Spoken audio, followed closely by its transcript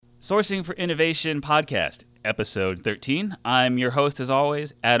Sourcing for Innovation podcast, episode 13. I'm your host, as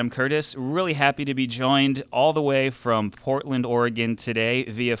always, Adam Curtis. Really happy to be joined all the way from Portland, Oregon today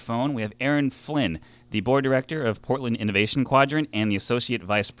via phone. We have Erin Flynn, the board director of Portland Innovation Quadrant and the associate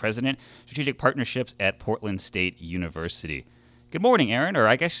vice president, strategic partnerships at Portland State University. Good morning, Erin, or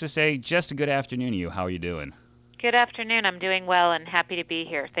I guess to say just a good afternoon to you. How are you doing? Good afternoon. I'm doing well and happy to be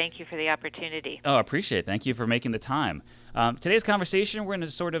here. Thank you for the opportunity. Oh, I appreciate it. Thank you for making the time. Today's conversation, we're going to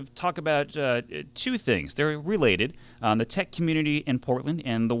sort of talk about two things. They're related, the tech community in Portland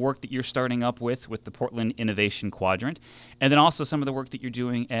and the work that you're starting up with the Portland Innovation Quadrant, and then also some of the work that you're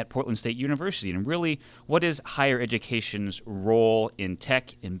doing at Portland State University. And really, what is higher education's role in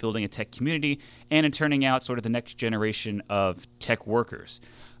tech, in building a tech community, and in turning out sort of the next generation of tech workers?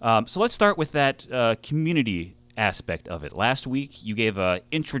 So let's start with that community aspect of it. Last week, you gave an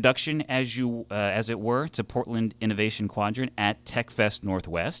introduction, as it were, to Portland Innovation Quadrant at TechFest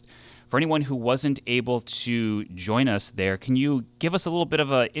Northwest. For anyone who wasn't able to join us there, can you give us a little bit of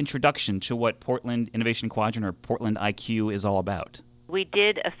an introduction to what Portland Innovation Quadrant or Portland IQ is all about? We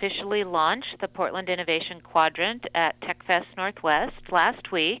did officially launch the Portland Innovation Quadrant at TechFest Northwest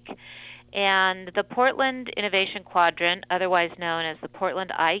last week. And the Portland Innovation Quadrant, otherwise known as the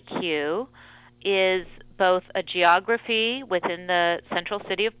Portland IQ, is both a geography within the central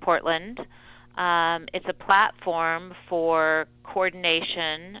city of Portland. It's a platform for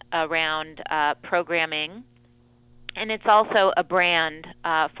coordination around programming, and it's also a brand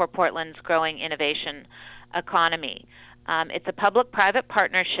for Portland's growing innovation economy. It's a public-private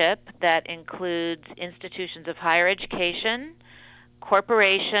partnership that includes institutions of higher education,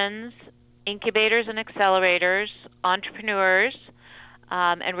 corporations, incubators and accelerators, entrepreneurs,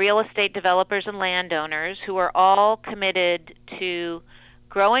 and real estate developers and landowners who are all committed to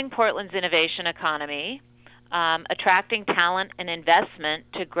growing Portland's innovation economy, attracting talent and investment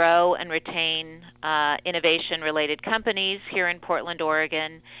to grow and retain innovation-related companies here in Portland,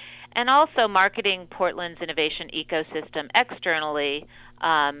 Oregon, and also marketing Portland's innovation ecosystem externally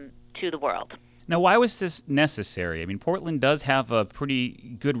to the world. Now, why was this necessary? I mean, Portland does have a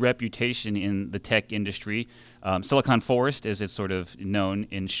pretty good reputation in the tech industry. Silicon Forest, as it's sort of known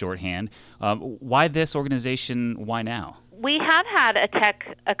in shorthand. Why this organization? Why now? We have had a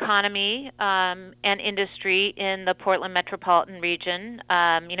tech economy and industry in the Portland metropolitan region,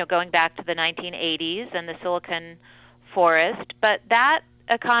 going back to the 1980s and the Silicon Forest. But that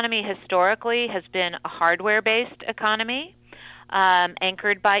economy historically has been a hardware-based economy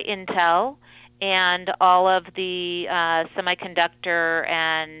anchored by Intel and all of the semiconductor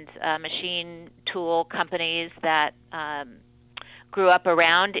and machine tool companies that grew up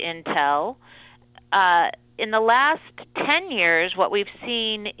around Intel. In the last 10 years, what we've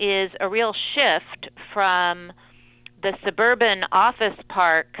seen is a real shift from the suburban office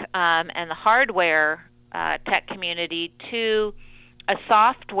park and the hardware tech community to a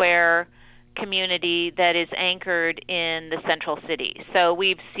software community that is anchored in the central city. So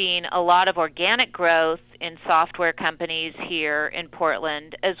we've seen a lot of organic growth in software companies here in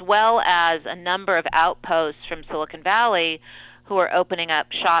Portland, as well as a number of outposts from Silicon Valley who are opening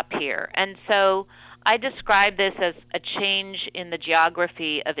up shop here. And so I describe this as a change in the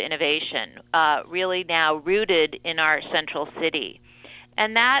geography of innovation, really now rooted in our central city.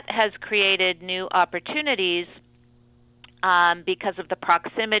 And that has created new opportunities because of the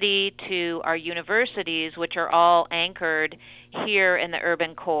proximity to our universities, which are all anchored here in the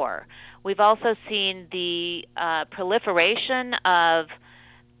urban core. We've also seen the proliferation of,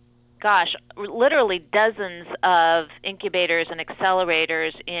 literally dozens of incubators and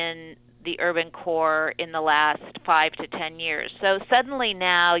accelerators in the urban core in the last 5 to 10 years. So suddenly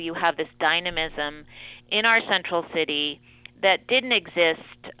now you have this dynamism in our central city that didn't exist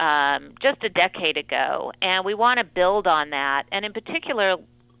just a decade ago, and we want to build on that. And in particular,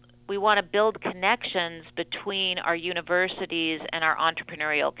 we want to build connections between our universities and our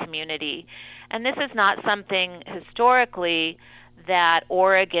entrepreneurial community. And this is not something historically that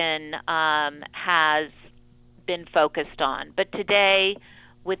Oregon has been focused on. But today,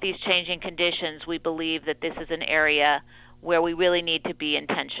 with these changing conditions, we believe that this is an area where we really need to be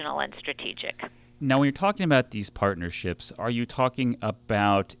intentional and strategic. Now, when you're talking about these partnerships, are you talking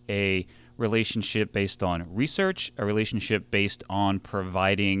about a relationship based on research, a relationship based on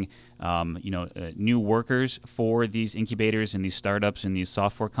providing, new workers for these incubators and these startups and these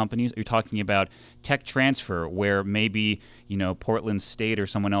software companies? Are you talking about tech transfer, where maybe, Portland State or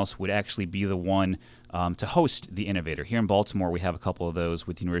someone else would actually be the one to host the innovator? Here in Baltimore, we have a couple of those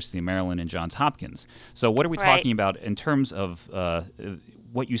with the University of Maryland and Johns Hopkins. So what are we talking about in terms of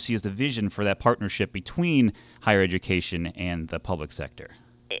what you see as the vision for that partnership between higher education and the public sector?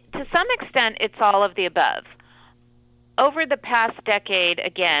 to some extent, it's all of the above. Over the past decade,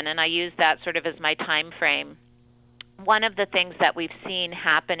 again, and I use that sort of as my time frame, one of the things that we've seen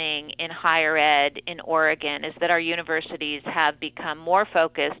happening in higher ed in Oregon is that our universities have become more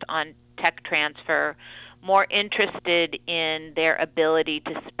focused on tech transfer, more interested in their ability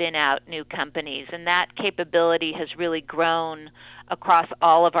to spin out new companies. And that capability has really grown across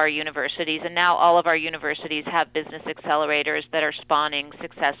all of our universities. And now all of our universities have business accelerators that are spawning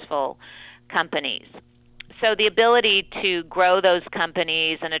successful companies. So the ability to grow those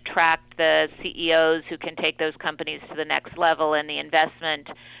companies and attract the CEOs who can take those companies to the next level, and the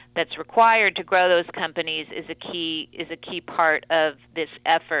investment that's required to grow those companies is a key part of this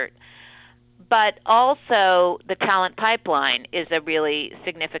effort. But also the talent pipeline is a really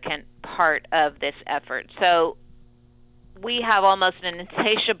significant part of this effort. So we have almost an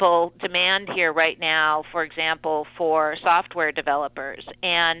insatiable demand here right now, for example, for software developers.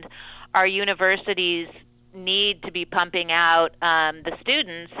 And our universities need to be pumping out the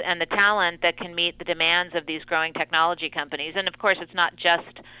students and the talent that can meet the demands of these growing technology companies. And of course, it's not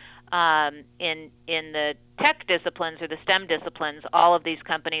just in the tech disciplines or the STEM disciplines. All of these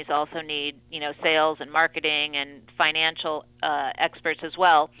companies also need, sales and marketing and financial experts as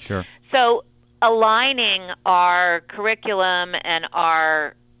well. Sure. So aligning our curriculum and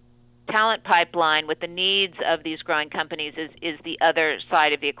our talent pipeline with the needs of these growing companies is the other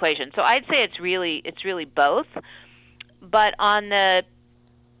side of the equation. So I'd say it's really both. But on the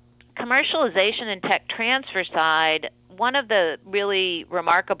commercialization and tech transfer side, one of the really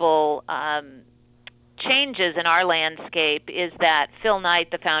remarkable changes in our landscape is that Phil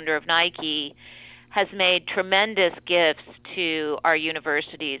Knight, the founder of Nike, has made tremendous gifts to our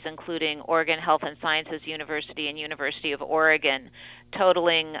universities, including Oregon Health and Sciences University and University of Oregon,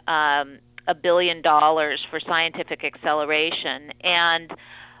 totaling $1 billion for scientific acceleration. And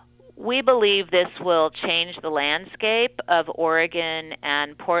we believe this will change the landscape of Oregon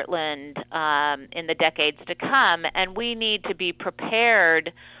and Portland in the decades to come, and we need to be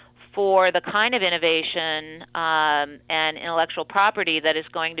prepared for the kind of innovation and intellectual property that is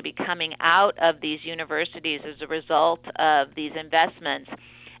going to be coming out of these universities as a result of these investments.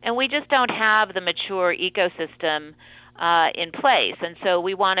 And we just don't have the mature ecosystem in place. And so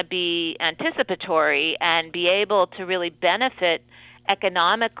we want to be anticipatory and be able to really benefit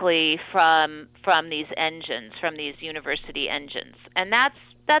economically from these engines, from these university engines. And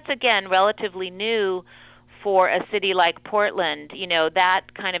that's again relatively new for a city like Portland.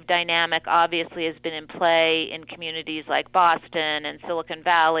 That kind of dynamic obviously has been in play in communities like Boston and Silicon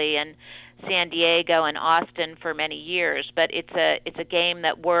Valley and San Diego and Austin for many years, but it's a game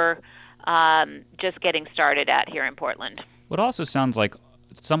that we're just getting started at here in Portland. What also sounds like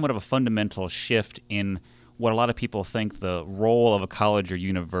somewhat of a fundamental shift in what a lot of people think the role of a college or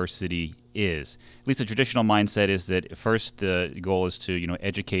university is. At least the traditional mindset is that first the goal is to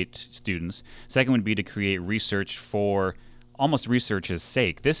educate students. Second would be to create research for almost research's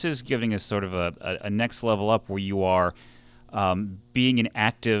sake. This is giving us sort of a next level up where you are being an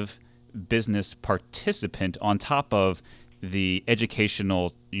active business participant on top of the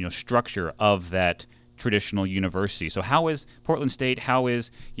educational structure of that traditional university. So how is Portland State, how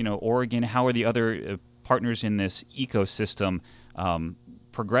is Oregon, how are the other partners in this ecosystem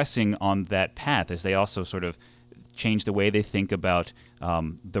progressing on that path as they also sort of change the way they think about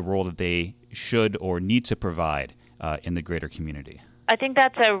the role that they should or need to provide in the greater community? I think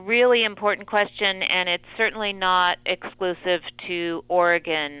that's a really important question, and it's certainly not exclusive to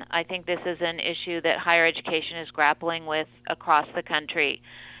Oregon. I think this is an issue that higher education is grappling with across the country.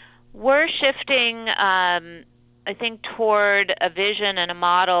 We're shifting, I think, toward a vision and a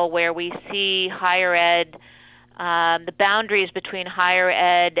model where we see higher ed, the boundaries between higher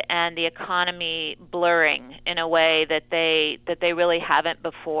ed and the economy blurring in a way that they really haven't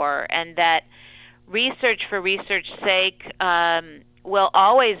before, and that research for research's sake will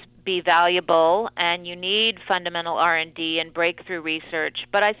always be valuable, and you need fundamental R&D and breakthrough research.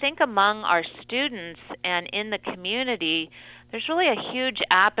 But I think among our students and in the community, there's really a huge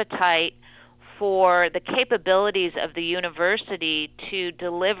appetite for the capabilities of the university to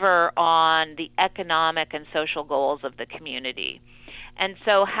deliver on the economic and social goals of the community. And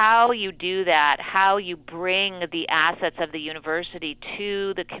so how you do that, how you bring the assets of the university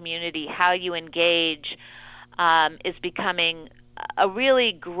to the community, how you engage, is becoming a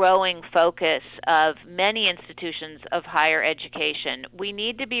really growing focus of many institutions of higher education. We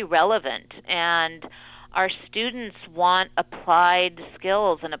need to be relevant, and our students want applied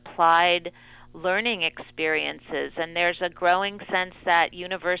skills and applied learning experiences, and there's a growing sense that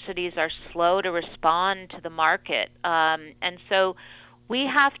universities are slow to respond to the market. And so We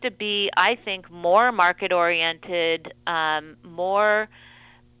have to be, I think, more market-oriented, more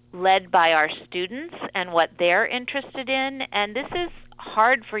led by our students and what they're interested in. And this is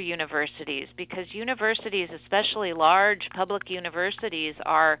hard for universities because universities, especially large public universities,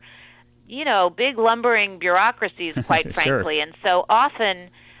 are, big lumbering bureaucracies, quite frankly. Sure. And so often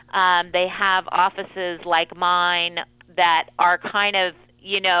they have offices like mine that are kind of,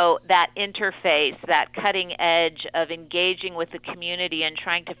 that interface, that cutting edge of engaging with the community and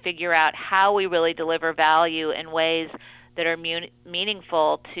trying to figure out how we really deliver value in ways that are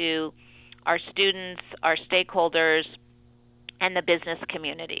meaningful to our students, our stakeholders, and the business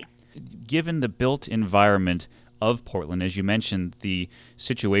community. Given the built environment of Portland, as you mentioned, the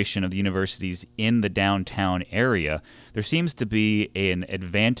situation of the universities in the downtown area, there seems to be an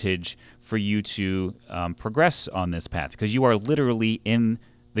advantage for you to progress on this path because you are literally in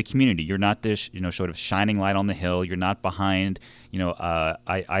the community. You're not this, sort of shining light on the hill. You're not behind,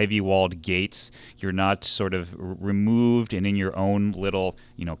 ivy-walled gates. You're not sort of removed and in your own little,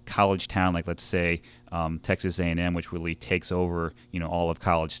 college town, like let's say Texas A&M, which really takes over, all of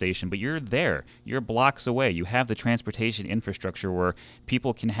College Station. But you're there. You're blocks away. You have the transportation infrastructure where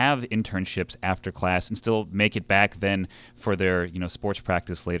people can have internships after class and still make it back then for their, sports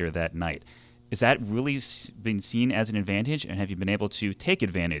practice later that night. Is that really been seen as an advantage, and have you been able to take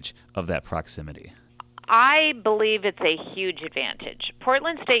advantage of that proximity? I believe it's a huge advantage.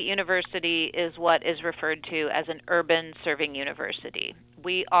 Portland State University is what is referred to as an urban serving university.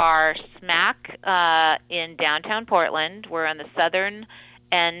 We are smack in downtown Portland. We're on the southern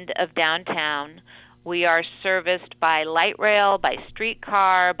end of downtown. We are serviced by light rail, by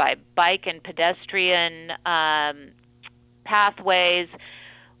streetcar, by bike and pedestrian pathways.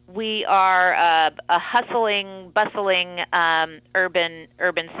 We are a hustling, bustling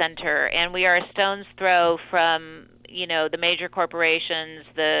urban center, and we are a stone's throw from the major corporations,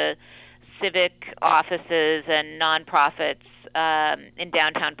 the civic offices, and nonprofits in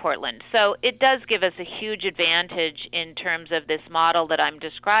downtown Portland. So it does give us a huge advantage in terms of this model that I'm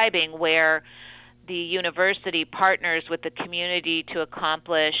describing, where the university partners with the community to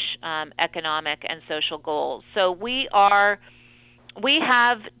accomplish economic and social goals. So we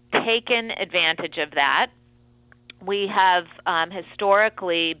have taken advantage of that. We have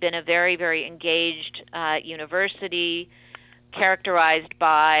historically been a very, very engaged university, characterized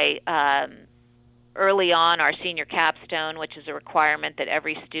by early on our senior capstone, which is a requirement that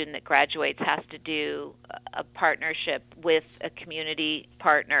every student that graduates has to do a partnership with a community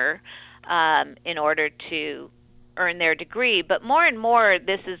partner in order to earn their degree. But more and more,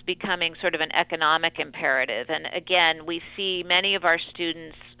 this is becoming sort of an economic imperative. And again, we see many of our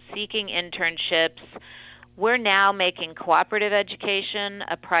students seeking internships. We're now making cooperative education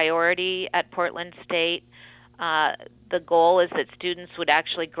a priority at Portland State. The goal is that students would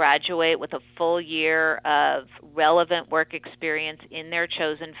actually graduate with a full year of relevant work experience in their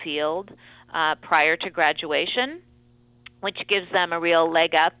chosen field prior to graduation, which gives them a real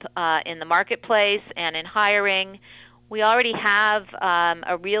leg up in the marketplace and in hiring. We already have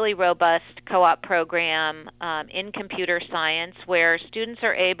a really robust co-op program in computer science where students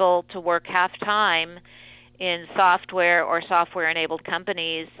are able to work half-time in software or software-enabled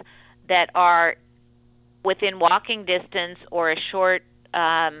companies that are within walking distance or a short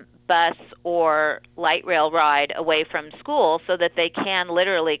bus or light rail ride away from school, so that they can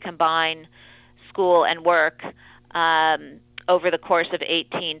literally combine school and work over the course of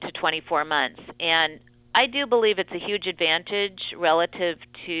 18 to 24 months. And I do believe it's a huge advantage relative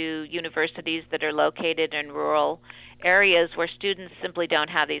to universities that are located in rural areas where students simply don't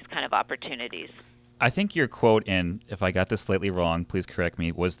have these kind of opportunities. I think your quote, and if I got this slightly wrong, please correct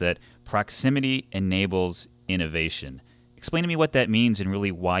me, was that proximity enables innovation. Explain to me what that means and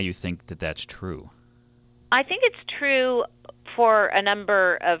really why you think that that's true. I think it's true for a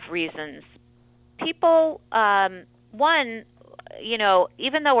number of reasons. People, one,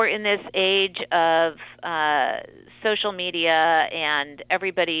 even though we're in this age of social media and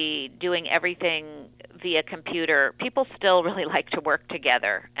everybody doing everything via computer, people still really like to work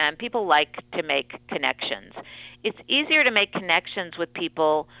together, and people like to make connections. It's easier to make connections with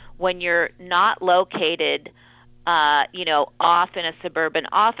people when you're not located, off in a suburban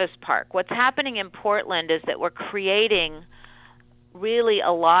office park. What's happening in Portland is that we're creating really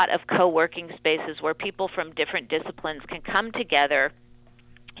a lot of co-working spaces where people from different disciplines can come together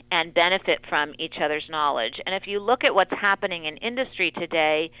and benefit from each other's knowledge. And if you look at what's happening in industry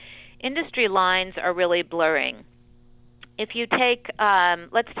today, industry lines are really blurring. If you take,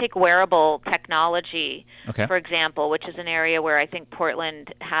 let's take wearable technology, for example, which is an area where I think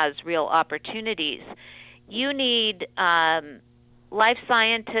Portland has real opportunities. You need life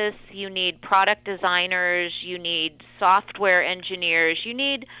scientists, you need product designers, you need software engineers, you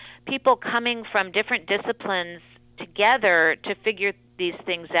need people coming from different disciplines together to figure these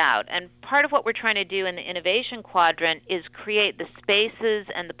things out. And part of what we're trying to do in the Innovation Quadrant is create the spaces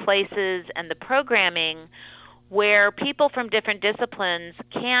and the places and the programming where people from different disciplines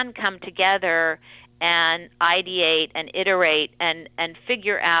can come together and ideate and iterate and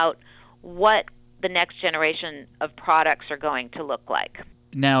figure out what the next generation of products are going to look like.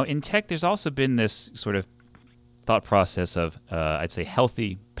 Now, in tech, there's also been this sort of thought process of, I'd say,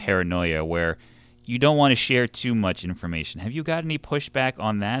 healthy paranoia where you don't want to share too much information. Have you got any pushback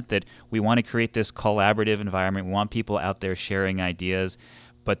on that we want to create this collaborative environment, we want people out there sharing ideas,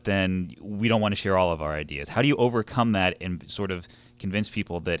 but then we don't want to share all of our ideas? How do you overcome that and sort of convince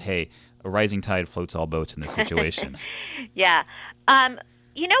people that, hey, a rising tide floats all boats in this situation? Yeah.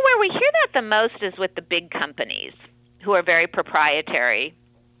 Where we hear that the most is with the big companies who are very proprietary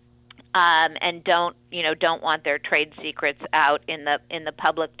and don't want their trade secrets out in the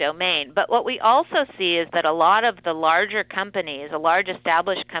public domain. But what we also see is that a lot of the larger companies, the large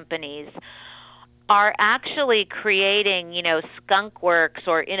established companies, are actually creating, skunk works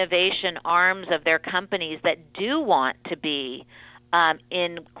or innovation arms of their companies that do want to be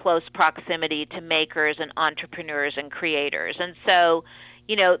in close proximity to makers and entrepreneurs and creators. And so,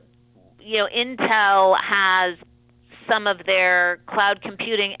 Intel has some of their cloud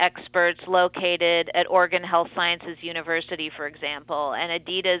computing experts located at Oregon Health Sciences University, for example, and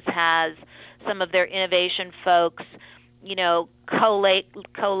Adidas has some of their innovation folks,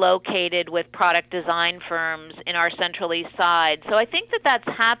 co-located with product design firms in our Central East Side. So I think that that's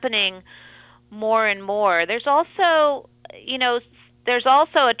happening more and more. There's also,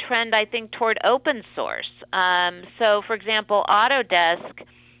 a trend, I think, toward open source. So, for example, Autodesk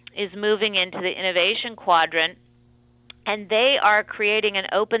is moving into the Innovation Quadrant, and they are creating an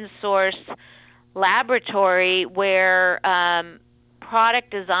open source laboratory where product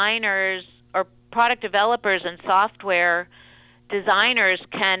designers or product developers and software designers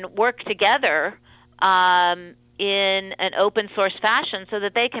can work together in an open source fashion so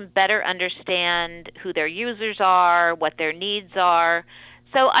that they can better understand who their users are, what their needs are.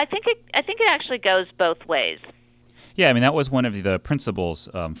 So I think it actually goes both ways. Yeah, I mean, that was one of the principles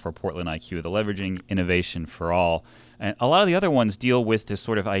for Portland IQ, the leveraging innovation for all. And a lot of the other ones deal with this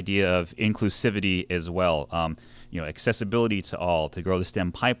sort of idea of inclusivity as well. Accessibility to all, to grow the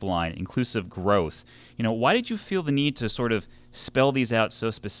STEM pipeline, inclusive growth. Why did you feel the need to sort of spell these out so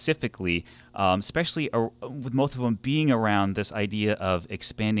specifically, especially with most of them being around this idea of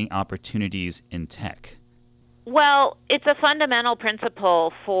expanding opportunities in tech? Well, it's a fundamental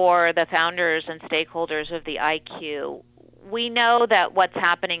principle for the founders and stakeholders of the IQ. We know that what's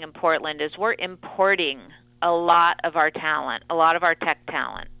happening in Portland is we're importing a lot of our talent, a lot of our tech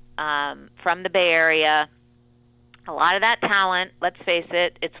talent from the Bay Area. A lot of that talent, let's face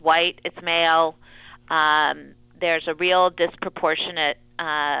it, it's white, it's male. There's a real disproportionate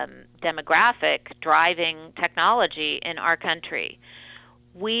demographic driving technology in our country.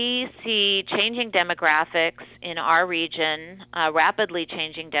 We see changing demographics in our region, rapidly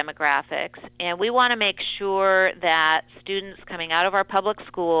changing demographics, and we want to make sure that students coming out of our public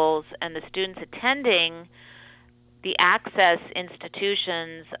schools and the students attending the access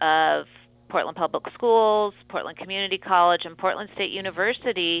institutions of Portland Public Schools, Portland Community College, and Portland State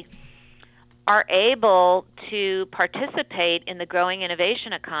University are able to participate in the growing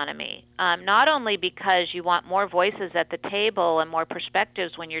innovation economy, not only because you want more voices at the table and more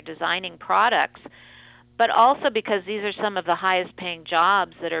perspectives when you're designing products, but also because these are some of the highest paying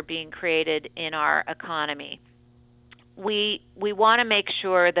jobs that are being created in our economy. We want to make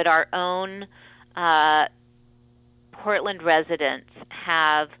sure that our own Portland residents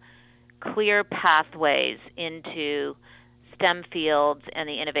have clear pathways into STEM fields and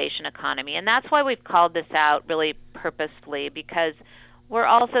the innovation economy. And that's why we've called this out really purposefully, because we're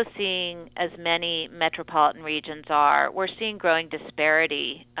also seeing, as many metropolitan regions are, we're seeing growing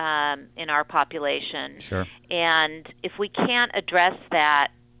disparity in our population. Sure. And if we can't address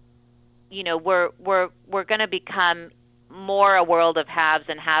that, we're going to become more a world of haves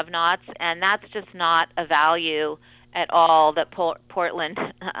and have-nots, and that's just not a value at all that Portland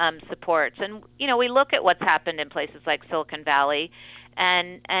supports. And we look at what's happened in places like Silicon Valley,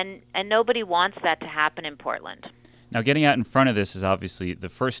 and nobody wants that to happen in Portland. Now, getting out in front of this is obviously the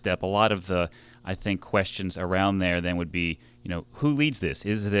first step. A lot of the I think questions around there then would be, who leads this?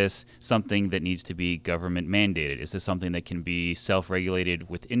 Is this something that needs to be government mandated? Is this something that can be self-regulated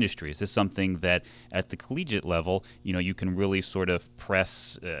with industry? Is this something that at the collegiate level, you can really sort of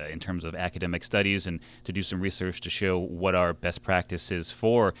press in terms of academic studies and to do some research to show what are best practices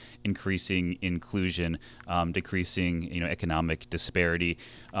for increasing inclusion, decreasing, economic disparity?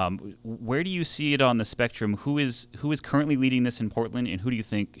 Where do you see it on the spectrum? Who is currently leading this in Portland, and who do you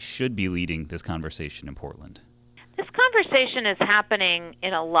think should be leading this conversation in Portland? This conversation is happening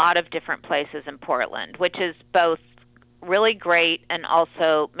in a lot of different places in Portland, which is both really great and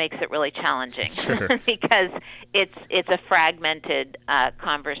also makes it really challenging. Sure. Because it's a fragmented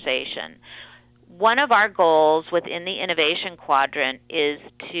conversation. One of our goals within the Innovation Quadrant is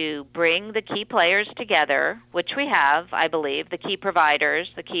to bring the key players together, which we have, I believe, the key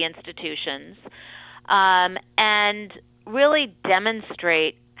providers, the key institutions, and really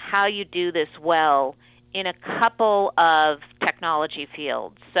demonstrate how you do this well in a couple of technology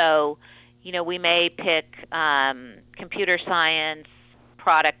fields. So, we may pick computer science,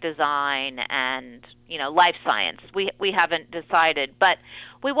 product design, and, life science. We haven't decided, but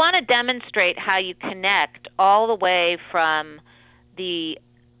we want to demonstrate how you connect all the way from the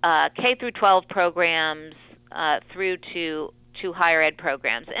K through 12 programs through to higher ed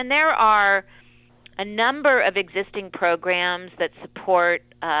programs. And there are a number of existing programs that support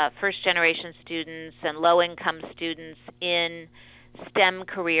first-generation students and low-income students in STEM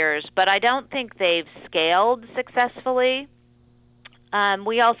careers, but I don't think they've scaled successfully.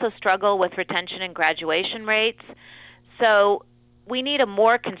 We also struggle with retention and graduation rates, so we need a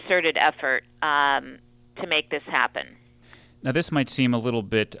more concerted effort to make this happen. Now, this might seem a little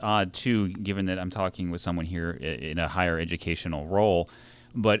bit odd, too, given that I'm talking with someone here in a higher educational role,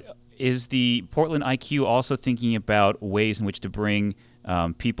 but is the Portland IQ also thinking about ways in which to bring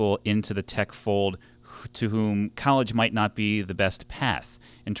people into the tech fold to whom college might not be the best path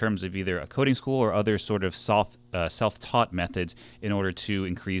in terms of either a coding school or other sort of self-taught methods in order to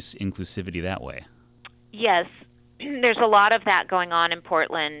increase inclusivity that way? Yes, there's a lot of that going on in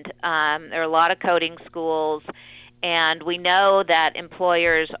Portland. There are a lot of coding schools, and we know that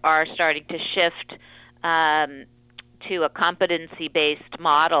employers are starting to shift to a competency-based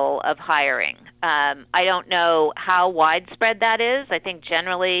model of hiring. I don't know how widespread that is. I think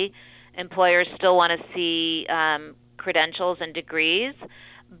generally employers still want to see credentials and degrees,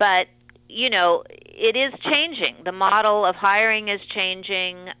 but it is changing. The model of hiring is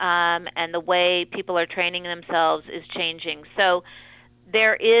changing, and the way people are training themselves is changing. So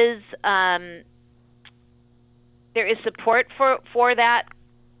there is support for that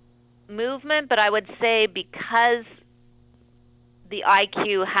movement, but I would say because the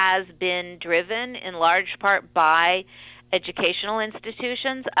IQ has been driven in large part by educational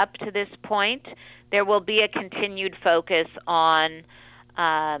institutions up to this point, there will be a continued focus on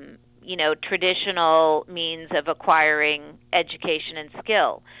traditional means of acquiring education and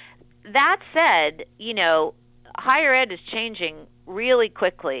skill. That said, higher ed is changing really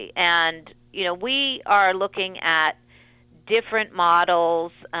quickly, and we are looking at different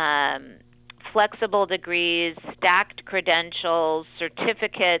models, flexible degrees, stacked credentials,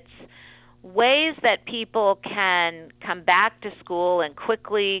 certificates, ways that people can come back to school and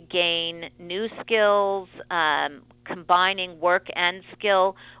quickly gain new skills, combining work and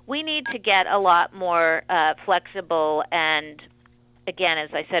skill. We need to get a lot more flexible and, again,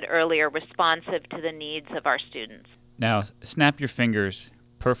 as I said earlier, responsive to the needs of our students. Now, snap your fingers,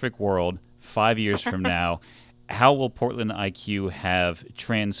 perfect world, 5 years from now, how will Portland IQ have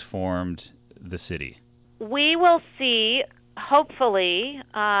transformed the city? We will see, hopefully,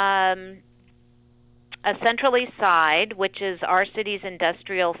 a Central East Side, which is our city's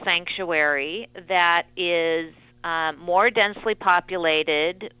industrial sanctuary, that is more densely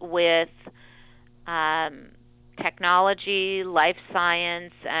populated with technology, life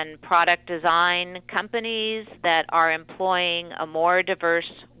science, and product design companies that are employing a more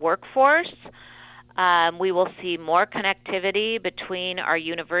diverse workforce. We will see more connectivity between our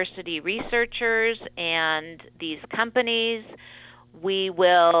university researchers and these companies. We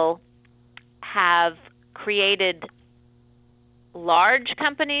will have created large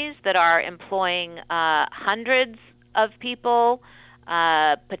companies that are employing hundreds of people,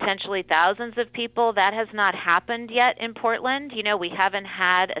 potentially thousands of people. That has not happened yet in Portland. We haven't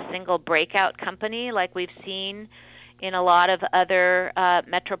had a single breakout company like we've seen in a lot of other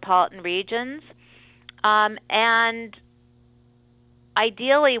metropolitan regions. And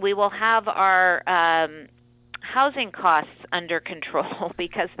ideally, we will have our housing costs under control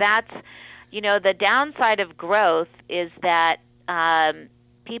because that's, the downside of growth is that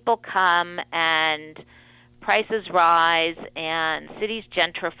people come and prices rise and cities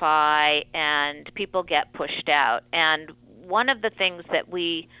gentrify and people get pushed out. And one of the things that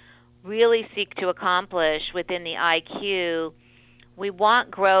we really seek to accomplish within the IQ, we want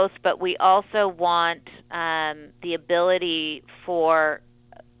growth, but we also want the ability for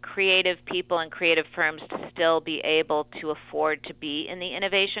creative people and creative firms to still be able to afford to be in the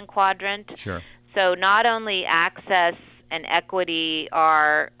innovation quadrant. Sure. So not only access and equity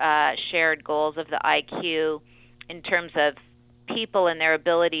are shared goals of the IQ in terms of people and their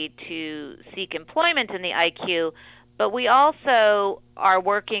ability to seek employment in the IQ, but we also are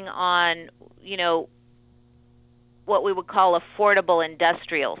working on, what we would call affordable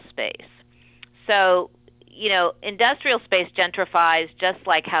industrial space. So, industrial space gentrifies just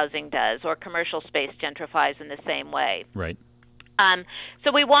like housing does, or commercial space gentrifies in the same way. Right.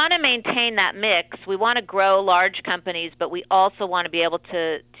 So we want to maintain that mix. We want to grow large companies, but we also want to be able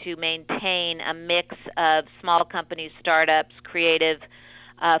to maintain a mix of small companies, startups, creative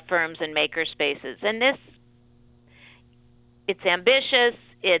firms, and maker spaces. And it's ambitious,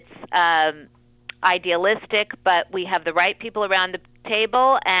 it's idealistic, but we have the right people around the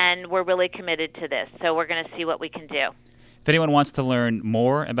table, and we're really committed to this. So we're going to see what we can do. If anyone wants to learn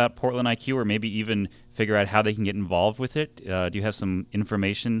more about Portland IQ, or maybe even figure out how they can get involved with it, do you have some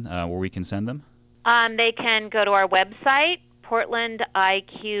information where we can send them? They can go to our website,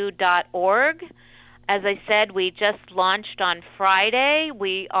 portlandiq.org. As I said, we just launched on Friday.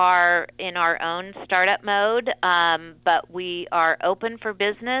 We are in our own startup mode, but we are open for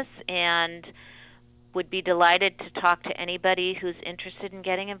business and would be delighted to talk to anybody who's interested in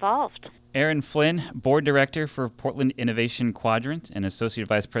getting involved. Erin Flynn, Board Director for Portland Innovation Quadrant and Associate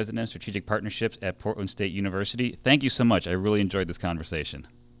Vice President of Strategic Partnerships at Portland State University. Thank you so much. I really enjoyed this conversation.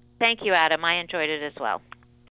 Thank you, Adam. I enjoyed it as well.